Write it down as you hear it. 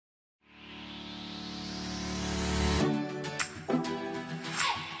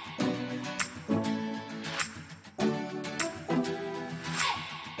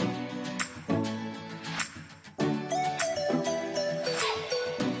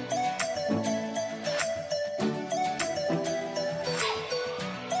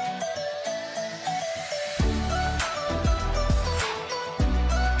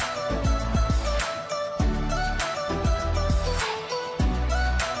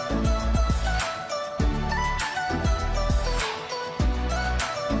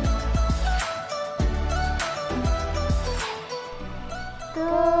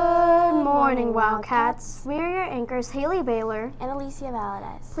morning, Wildcats. We are your anchors, Haley Baylor and Alicia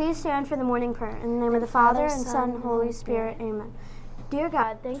Valadez. Please stand for the morning prayer. In the name of the Father, and Son, and Holy Spirit. Amen. Dear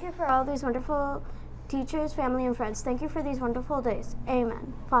God, thank you for all these wonderful teachers, family, and friends. Thank you for these wonderful days.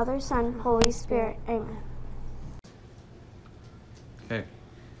 Amen. Father, Son, Holy Spirit. Amen. Okay.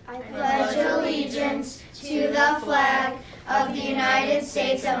 I pledge allegiance to the flag of the United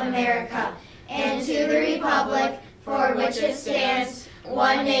States of America and to the republic for which it stands,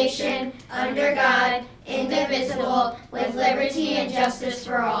 one nation, under God, indivisible, with liberty and justice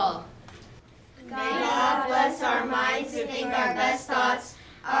for all. May God bless our minds to think our best thoughts,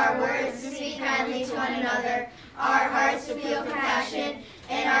 our words to speak kindly to one another, our hearts to feel compassion,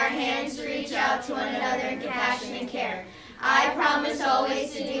 and our hands to reach out to one another in compassion and care. I promise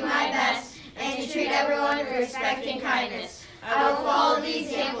always to do my best and to treat everyone with respect and kindness. I will follow the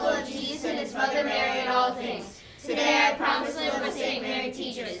example of Jesus and his mother Mary in all things. Today I promise to live with St. Mary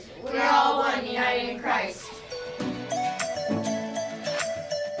teaches. We are all one, united in Christ.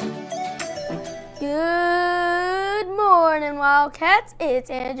 Good morning, Wildcats. It's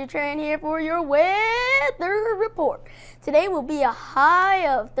Andrew Tran here for your weather report. Today will be a high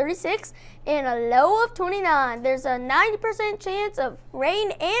of 36 and a low of 29. There's a 90% chance of rain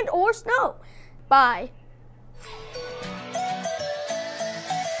and or snow. Bye.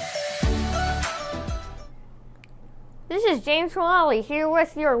 This is James Mullally here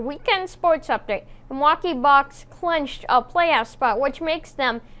with your weekend sports update. The Milwaukee Bucks clinched a playoff spot, which makes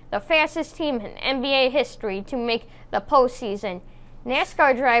them the fastest team in NBA history to make the postseason.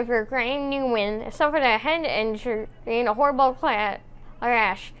 NASCAR driver Grant Newman suffered a head injury in a horrible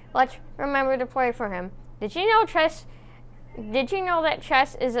crash. Let's remember to pray for him. Did you know that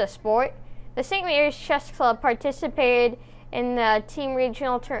chess is a sport? The St. Mary's Chess Club participated in the team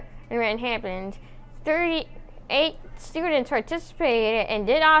regional tournament happened. 38 students participated and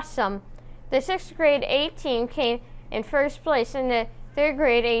did awesome. The 6th grade A team came in first place, and the 3rd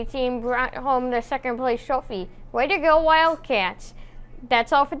grade A team brought home the 2nd place trophy. Way to go, Wildcats!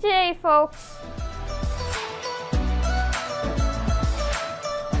 That's all for today, folks.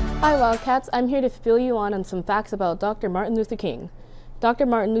 Hi, Wildcats. I'm here to fill you on some facts about Dr. Martin Luther King. Dr.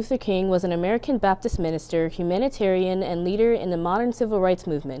 Martin Luther King was an American Baptist minister, humanitarian, and leader in the modern civil rights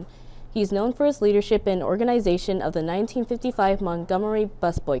movement. He is known for his leadership and organization of the 1955 Montgomery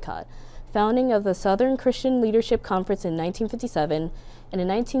bus boycott, founding of the Southern Christian Leadership Conference in 1957, and a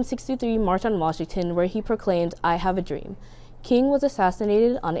 1963 March on Washington where he proclaimed, "I have a dream." King was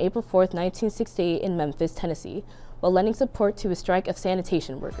assassinated on April 4, 1968 in Memphis, Tennessee, while lending support to a strike of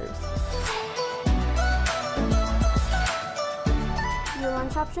sanitation workers. Your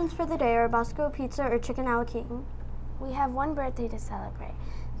lunch options for the day are Bosco Pizza or Chicken a la King. We have one birthday to celebrate.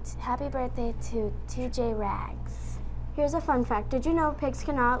 Happy birthday to TJ Rags. Here's a fun fact. Did you know pigs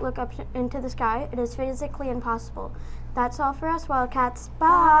cannot look up into the sky? It is physically impossible. That's all for us, Wildcats.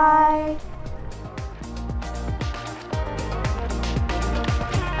 Bye.